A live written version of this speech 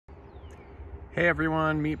Hey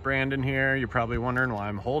everyone, meet Brandon here. You're probably wondering why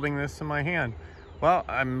I'm holding this in my hand. Well,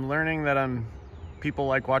 I'm learning that people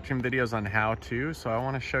like watching videos on how to, so I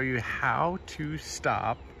want to show you how to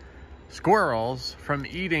stop squirrels from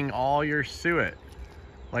eating all your suet.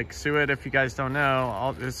 Like suet, if you guys don't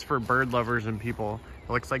know, this is for bird lovers and people. It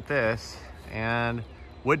looks like this, and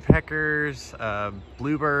woodpeckers,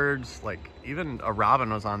 bluebirds, like even a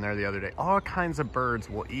robin was on there the other day. All kinds of birds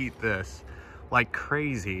will eat this like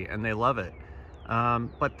crazy, and they love it.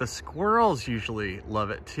 But the squirrels usually love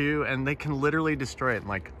it too, and they can literally destroy it in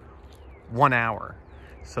like 1 hour.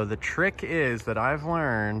 So the trick is that I've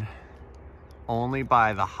learned, only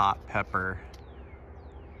buy the Hot Pepper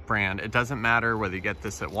brand. It doesn't matter whether you get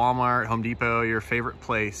this at Walmart, Home Depot, your favorite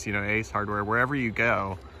place, you know, Ace Hardware, wherever you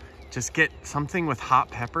go, just get something with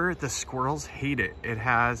hot pepper. The squirrels hate it. It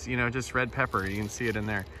has, you know, just red pepper. You can see it in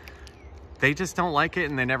there. They just don't like it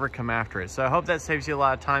and they never come after it. So I hope that saves you a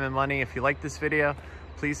lot of time and money. If you like this video,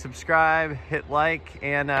 please subscribe, hit like,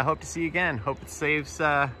 and I hope to see you again. Hope it saves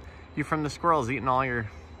you from the squirrels eating all your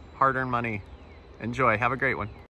hard-earned money. Enjoy, have a great one.